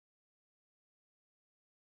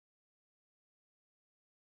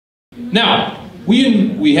Now,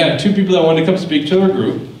 we had two people that wanted to come speak to our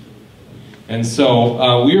group. And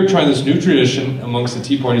so we are trying this new tradition amongst the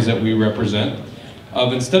Tea Parties that we represent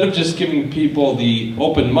of instead of just giving people the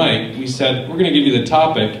open mic, we said, we're going to give you the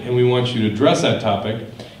topic and we want you to address that topic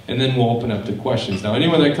and then we'll open up to questions. Now,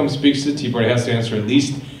 anyone that comes speaks to the Tea Party has to answer at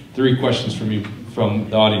least 3 questions from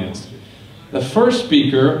the audience. The first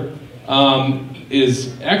speaker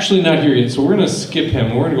is actually not here yet, so we're going to skip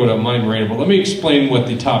him. We're going to go to Monti Moreno, but let me explain what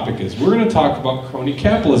the topic is. We're going to talk about crony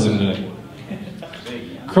capitalism today.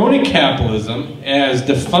 Crony capitalism, as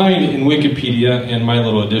defined in Wikipedia and my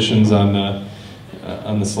little additions on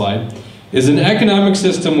the slide, is an economic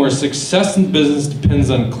system where success in business depends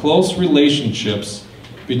on close relationships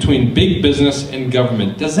between big business and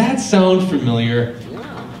government. Does that sound familiar?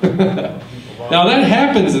 Now that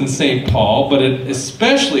happens in St. Paul, but it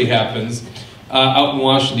especially happens out in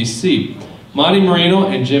Washington, D.C. Monti Moreno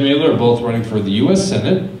and Jim Ayler are both running for the U.S.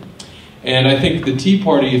 Senate. And I think the Tea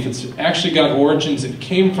Party, if it's actually got origins, it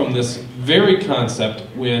came from this very concept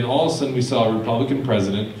when all of a sudden we saw a Republican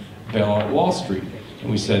president bail out Wall Street.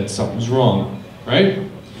 And we said something's wrong, right?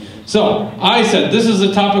 So I said this is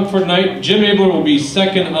the topic for tonight. Jim Ayler will be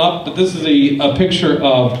second up, but this is a picture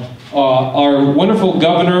of our wonderful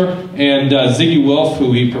governor and Ziggy Wolf,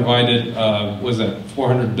 who he provided, was that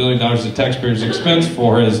 $400 billion of taxpayers' expense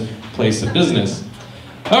for his place of business.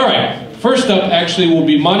 All right. First up, actually, will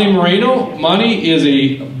be Monti Moreno. Monti is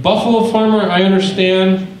a buffalo farmer, I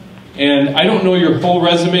understand, and I don't know your whole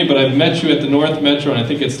resume, but I've met you at the North Metro and I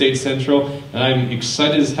think at State Central, and I'm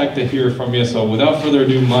excited as heck to hear from you. So without further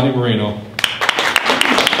ado, Monti Moreno.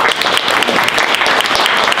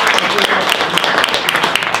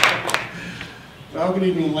 Well, good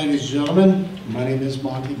evening, ladies and gentlemen. My name is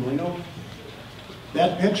Monti Moreno.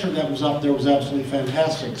 That picture that was up there was absolutely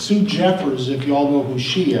fantastic. Sue Jeffers, if you all know who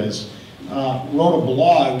she is, wrote a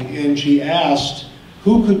blog and she asked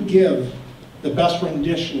who could give the best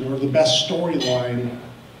rendition or the best storyline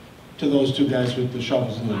to those two guys with the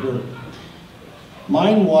shovels in the dirt.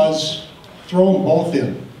 Mine was throw them both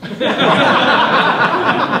in.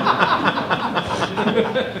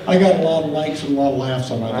 I got a lot of likes and a lot of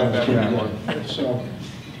laughs on that. That was pretty good. So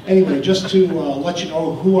anyway, just to let you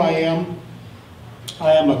know who I am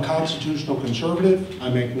a constitutional conservative. I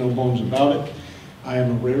make no bones about it. I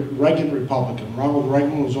am a Reagan Republican. Ronald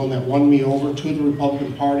Reagan was the one that won me over to the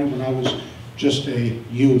Republican Party when I was just a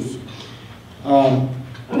youth.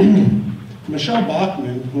 Michelle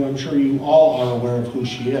Bachmann, who I'm sure you all are aware of who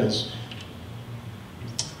she is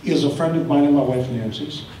a friend of mine and my wife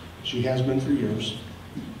Nancy's. She has been for years.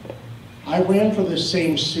 I ran for the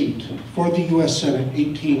same seat for the U.S. Senate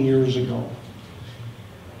 18 years ago.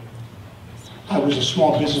 I was a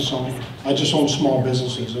small business owner. I just owned small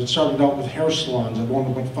businesses. It started out with hair salons. I've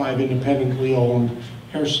owned about 5 independently owned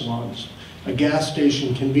hair salons. A gas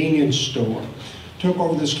station, convenience store. Took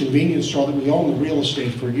over this convenience store that we owned the real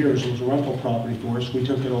estate for years. It was a rental property for us. We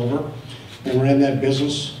took it over and ran that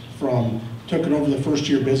business took it over the first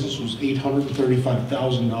year business was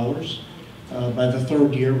 $835,000. By the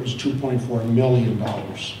third year it was $2.4 million.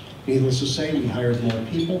 Needless to say, we hired more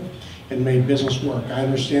people and made business work. I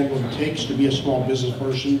understand what it takes to be a small business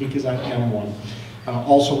person because I am one.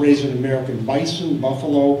 Also raised an American bison,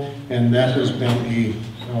 buffalo, and that has been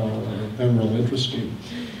been real interesting.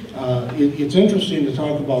 It's interesting to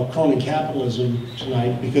talk about crony capitalism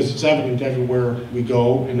tonight because it's evident everywhere we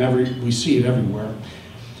go and we see it everywhere.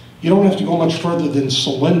 You don't have to go much further than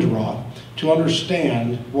Solyndra to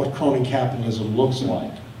understand what crony capitalism looks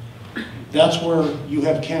like. That's where you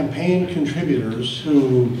have campaign contributors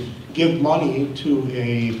who give money to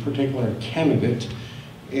a particular candidate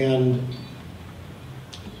and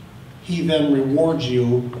he then rewards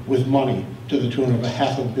you with money to the tune of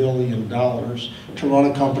 $500 million to run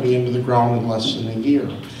a company into the ground in less than a year.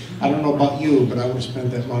 I don't know about you, but I would have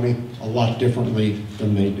spent that money a lot differently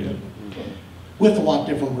than they did. With a lot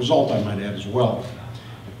different result, I might add as well.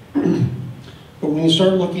 But when you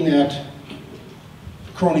start looking at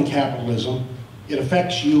crony capitalism, it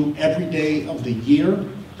affects you every day of the year,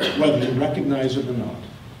 whether you recognize it or not.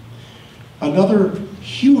 Another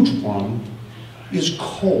huge one is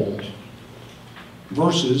coal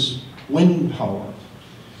versus wind power.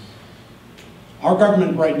 Our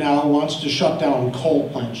government right now wants to shut down coal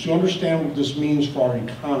plants. Do you understand what this means for our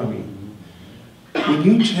economy? When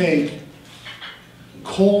you take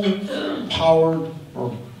coal-powered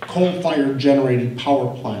or coal-fired generated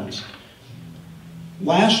power plants,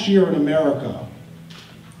 last year in America,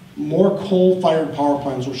 more coal-fired power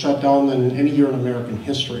plants were shut down than in any year in American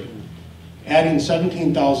history, adding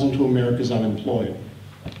 17,000 to America's unemployed.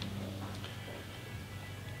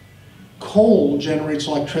 Coal generates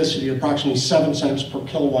electricity at approximately 7 cents per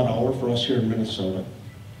kilowatt hour for us here in Minnesota.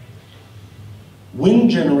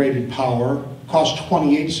 Wind-generated power costs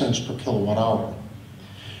 28 cents per kilowatt hour.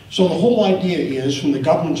 So the whole idea is, from the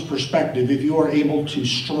government's perspective, if you are able to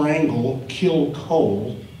strangle, kill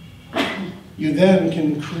coal, you then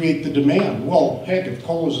can create the demand. Well, heck, if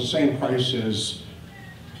coal is the same price as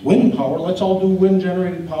wind power, let's all do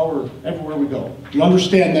wind-generated power everywhere we go. Do you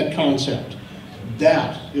understand that concept?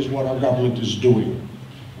 That is what our government is doing.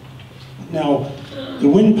 Now, the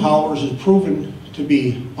wind powers is proven to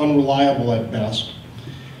be unreliable at best,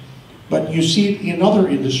 but you see it in other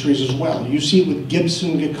industries as well. You see it with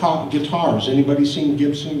Gibson guitars. Anybody seen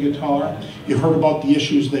Gibson guitar? You heard about the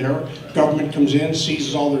issues there. Government comes in,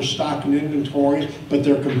 seizes all their stock and inventory, but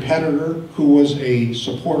their competitor, who was a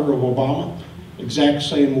supporter of Obama, exact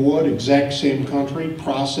same wood, exact same country,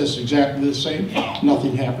 process exactly the same,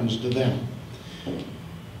 nothing happens to them.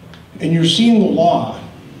 And you're seeing the law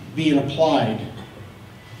being applied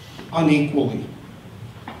unequally.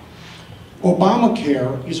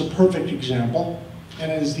 Obamacare is a perfect example,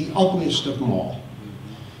 and it is the ugliest of them all.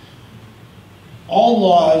 All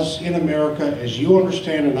laws in America, as you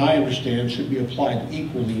understand and I understand, should be applied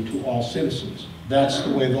equally to all citizens. That's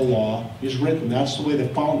the way the law is written. That's the way the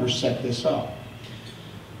founders set this up.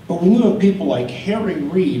 But when you have people like Harry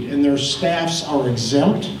Reid and their staffs are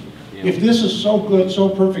exempt, if this is so good, so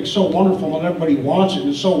perfect, so wonderful, and everybody wants it, and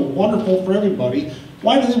it's so wonderful for everybody,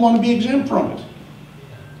 why do they want to be exempt from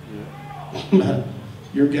it?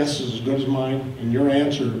 Your guess is as good as mine, and your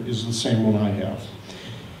answer is the same one I have.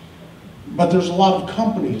 But there's a lot of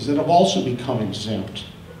companies that have also become exempt.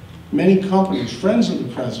 Many companies, friends of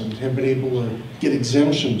the president, have been able to get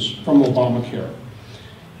exemptions from Obamacare.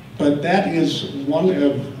 But that is one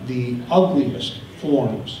of the ugliest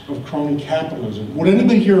forms of crony capitalism. Would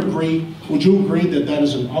anybody here agree? Would you agree that that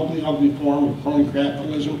is an ugly, ugly form of crony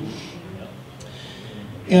capitalism?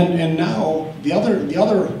 And now, the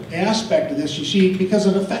other aspect of this, you see, because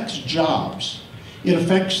it affects jobs, it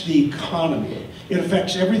affects the economy, it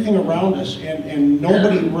affects everything around us, and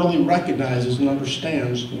nobody really recognizes and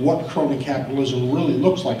understands what crony capitalism really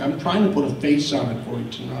looks like. I'm trying to put a face on it for you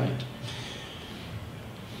tonight.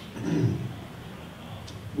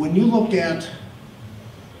 When you look at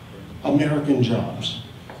American jobs,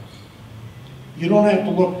 you don't have to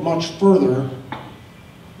look much further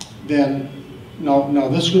than, now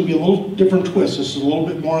this is going to be a little different twist. This is a little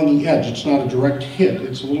bit more on the edge. It's not a direct hit.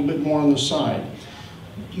 It's a little bit more on the side.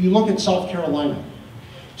 You look at South Carolina.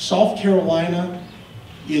 South Carolina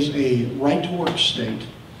is a right-to-work state.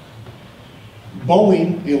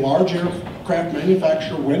 Boeing, a large aircraft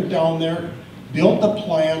manufacturer, went down there, built a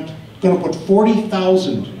plant, going to put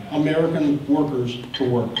 40,000 American workers to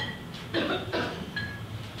work.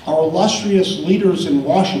 Our illustrious leaders in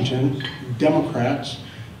Washington, Democrats,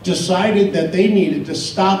 decided that they needed to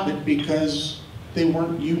stop it because they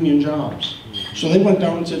weren't union jobs. So they went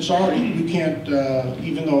down and said, sorry, you can't,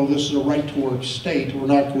 even though this is a right-to-work state, we're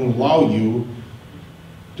not going to allow you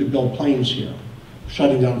to build planes here,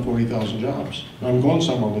 shutting down 40,000 jobs. Now, I'm going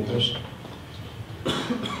somewhere with this.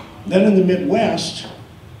 Then in the Midwest,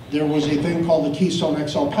 there was a thing called the Keystone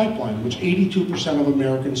XL pipeline, which 82% of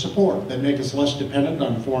Americans support, that make us less dependent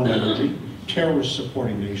on foreign energy,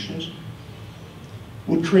 terrorist-supporting nations,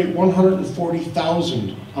 would create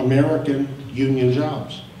 140,000 American union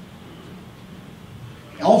jobs.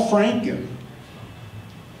 Al Franken,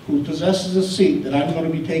 who possesses a seat that I'm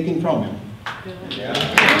going to be taking from him,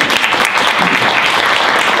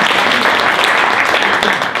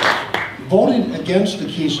 voted against the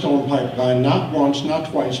Keystone Pipeline not once, not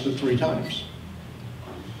twice, but 3 times.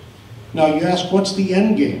 Now you ask, what's the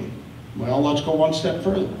end game? Well, let's go one step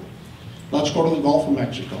further. Let's go to the Gulf of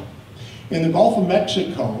Mexico. In the Gulf of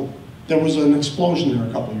Mexico, there was an explosion there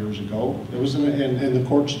a couple years ago. There was and the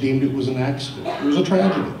courts deemed it was an accident. It was a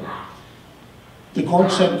tragedy. The court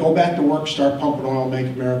said, go back to work, start pumping oil, make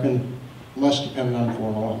America less dependent on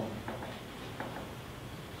foreign oil.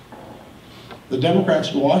 The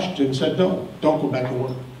Democrats in Washington said, no, don't go back to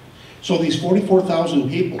work. So these 44,000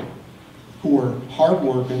 people who are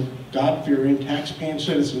hardworking, God-fearing, tax-paying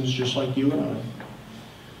citizens just like you and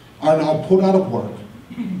I are now put out of work.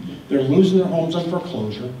 They're losing their homes on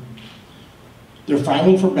foreclosure. They're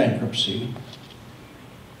filing for bankruptcy.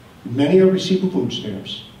 Many are receiving food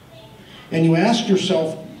stamps. And you ask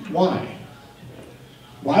yourself, why?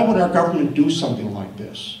 Why would our government do something like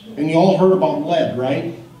this? And you all heard about lead,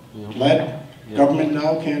 right? Yep. Lead. Yep. Government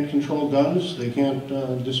now can't control guns. They can't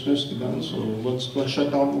dismiss the guns, so let's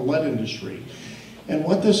shut down the lead industry. And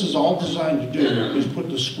what this is all designed to do is put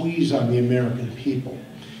the squeeze on the American people.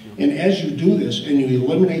 And as you do this and you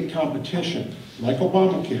eliminate competition, like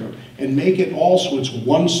Obamacare, and make it all so it's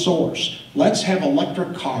one source, let's have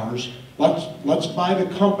electric cars, let's buy the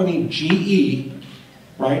company GE,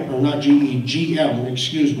 right, or not GE, GM,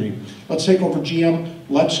 excuse me. Let's take over GM,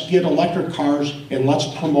 let's get electric cars, and let's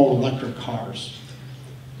promote electric cars.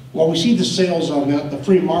 Well, we see the sales on that, the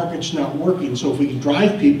free market's not working, so if we can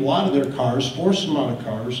drive people out of their cars, force them out of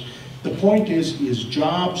cars, the point is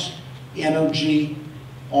jobs, energy,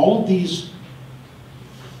 all of these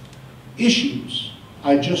issues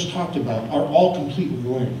I just talked about are all completely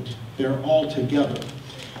linked. They're all together.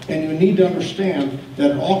 And you need to understand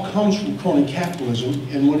that it all comes from crony capitalism,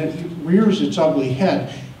 and when it rears its ugly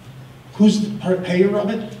head, who's the payer of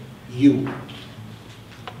it? You.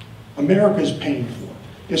 America is paying for it.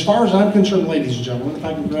 As far as I'm concerned, ladies and gentlemen, if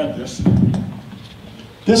I can grab this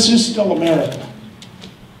is still America.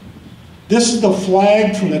 This is the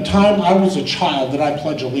flag from the time I was a child that I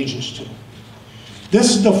pledge allegiance to.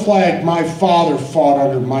 This is the flag my father fought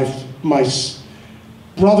under, my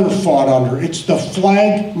brother fought under. It's the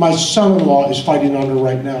flag my son-in-law is fighting under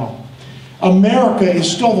right now. America is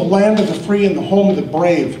still the land of the free and the home of the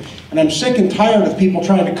brave. And I'm sick and tired of people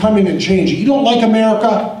trying to come in and change it. You don't like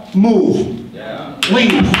America? Move. Yeah.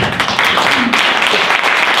 Leave.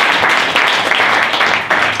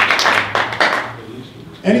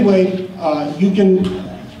 Anyway,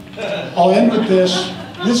 I'll end with this.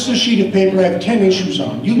 This is a sheet of paper I have 10 issues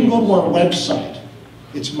on. You can go to our website.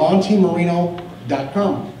 It's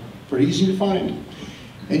montimoreno.com. Pretty easy to find.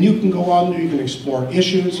 And you can go on there, you can explore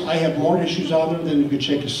issues. I have more issues on there than you could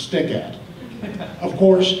shake a stick at. Of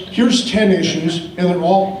course, here's 10 issues, and they're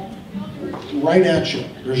all right at you.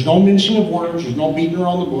 There's no mincing of words, there's no beating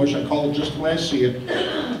around the bush. I call it just the way I see it.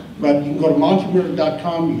 But you can go to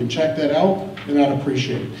montimoreno.com, you can check that out, and I'd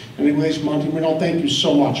appreciate it. Anyways, Monti Moreno, thank you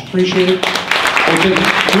so much. Appreciate it. Okay, 3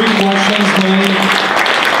 questions.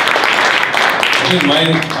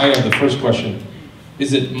 I have the first question.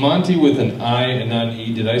 Is it Monty with an I and not an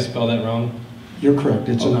E? Did I spell that wrong? You're correct,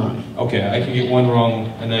 it's an I. Okay, I can get one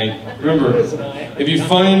wrong a night. Remember, if you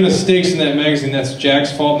find mistakes in that magazine, that's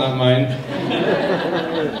Jack's fault, not mine.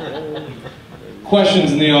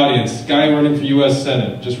 Questions in the audience. Guy running for U.S.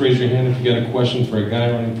 Senate. Just raise your hand if you got a question for a guy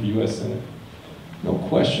running for U.S. Senate. No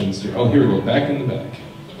questions here. Oh, here we go, back in the back.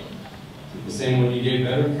 The same one you gave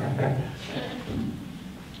better?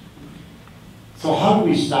 So how do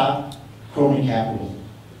we stop crony capitalism?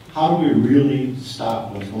 How do we really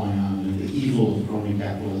stop what's going on, the evil of crony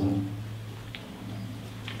capitalism?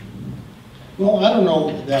 Well, I don't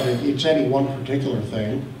know that it's any one particular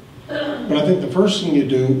thing, but I think the first thing you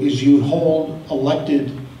do is you hold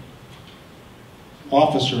elected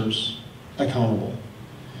officers accountable.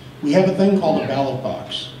 We have a thing called a ballot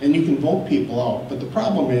box, and you can vote people out, but the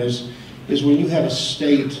problem is when you have a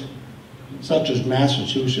state such as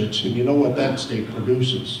Massachusetts, and you know what that state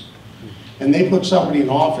produces, and they put somebody in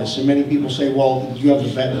office, and many people say, well, you have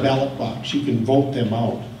the ballot box, you can vote them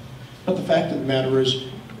out. But the fact of the matter is,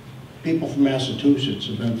 people from Massachusetts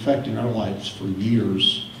have been affecting our lives for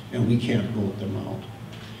years, and we can't vote them out.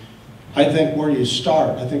 I think where you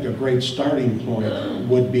start, I think a great starting point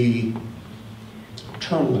would be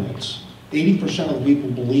term limits. 80% of the people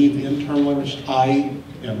believe in term limits. I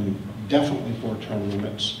am definitely for term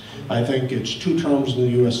limits. I think it's 2 terms in the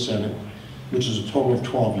U.S. Senate, which is a total of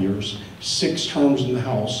 12 years, 6 terms in the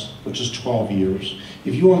House, which is 12 years.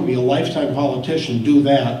 If you want to be a lifetime politician, do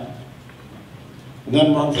that, and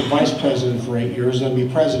then run for vice president for 8 years, then be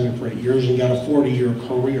president for 8 years, and got a 40-year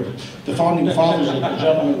career. The founding fathers that the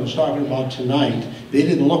gentleman was talking about tonight, they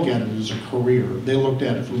didn't look at it as a career. They looked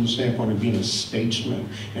at it from the standpoint of being a statesman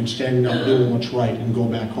and standing up, doing what's right, and go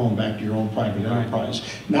back home, back to your own private enterprise.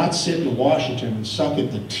 Not sit in Washington and suck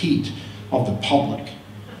at the teat of the public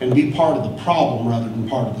and be part of the problem rather than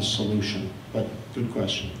part of the solution. But good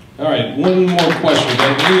question. All right, one more question.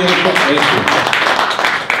 Any other questions?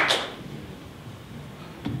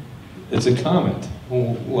 It's a comment.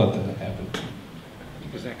 We'll let that happen.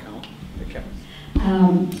 Does that count? It counts.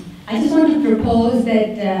 I just want to propose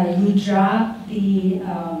that you drop the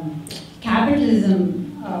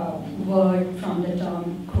capitalism word from the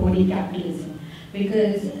term crony capitalism,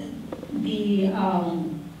 because the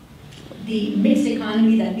mixed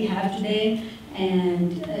economy that we have today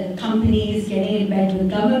and companies getting in bed with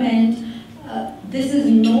government, this is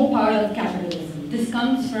no part of capitalism. This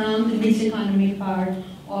comes from the mixed economy part,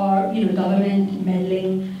 or government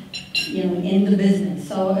meddling in the business.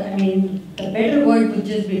 So I mean, the better word would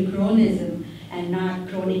just be cronism and not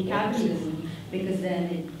crony capitalism, because then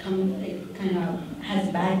it kind of has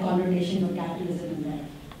bad connotations of capitalism in there.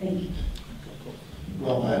 Thank you.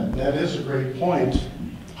 Well, that is a great point.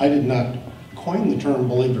 I did not coin the term,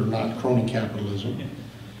 believe it or not, crony capitalism.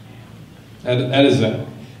 That is that.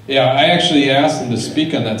 Yeah, I actually asked him to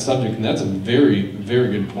speak on that subject, and that's a very,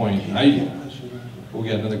 very good point. We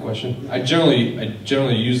got another question. I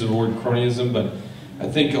generally use the word cronyism, but I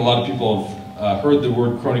think a lot of people have heard the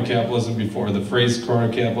word crony capitalism before, the phrase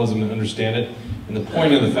crony capitalism, and understand it. And the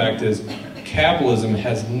point of the fact is, capitalism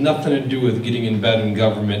has nothing to do with getting in bed in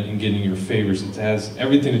government and getting your favors. It has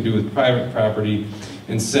everything to do with private property,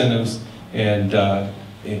 incentives, and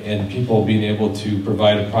people being able to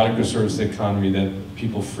provide a product or service to the economy that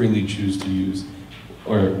people freely choose to use.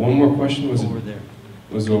 Or one more question, was over it? there.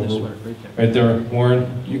 Was it over? Right there,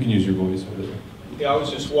 Warren, you can use your voice over there. Yeah, I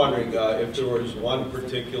was just wondering if there was one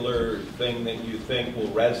particular thing that you think will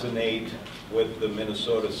resonate with the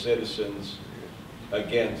Minnesota citizens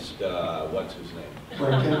against, what's his name?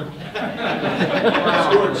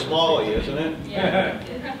 Stuart Smalley, isn't it? Yeah.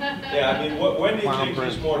 Yeah, I mean, when do you think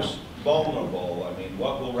he's more vulnerable? I mean,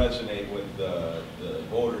 what will resonate with the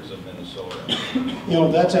voters of Minnesota? You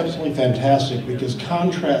know, that's absolutely fantastic, because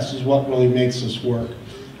contrast is what really makes this work.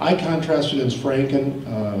 I contrast against Franken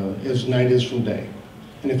as night is from day.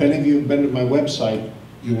 And if any of you have been to my website,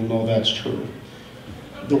 you will know that's true.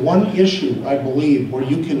 The one issue, I believe, where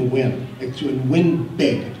you can win, and win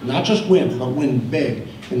big, not just win, but win big,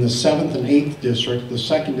 in the 7th and 8th district, the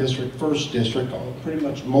 2nd district, 1st district, pretty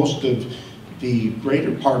much most of the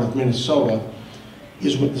greater part of Minnesota,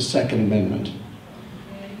 is with the Second Amendment.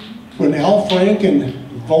 When Al Franken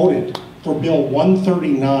voted for Bill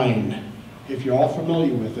 139, if you're all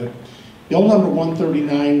familiar with it, Bill number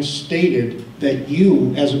 139 stated that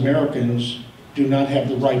you, as Americans, do not have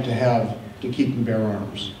the right to keep and bear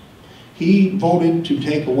arms. He voted to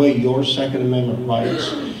take away your Second Amendment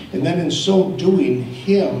rights, and then in so doing,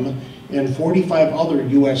 him and 45 other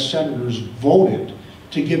U.S. senators voted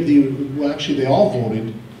to give well, actually they all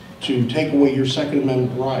voted to take away your Second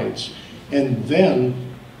Amendment rights. And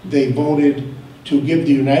then they voted to give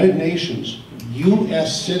the United Nations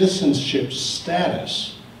U.S. citizenship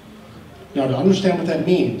status. Now, to understand what that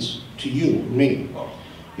means to you and me,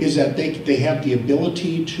 is that they have the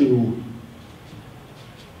ability to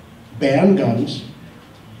ban guns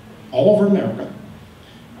all over America,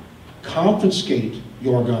 confiscate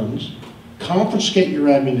your guns, confiscate your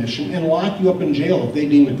ammunition, and lock you up in jail if they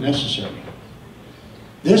deem it necessary.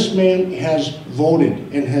 This man has voted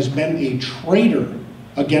and has been a traitor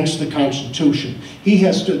against the Constitution. He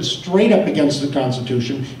has stood straight up against the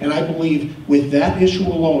Constitution, and I believe with that issue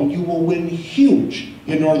alone, you will win huge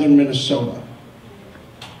in northern Minnesota.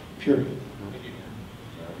 Period.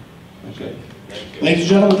 Okay. Ladies and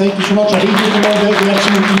gentlemen, thank you so much. I need you to know that we have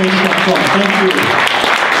some information up front. Thank you.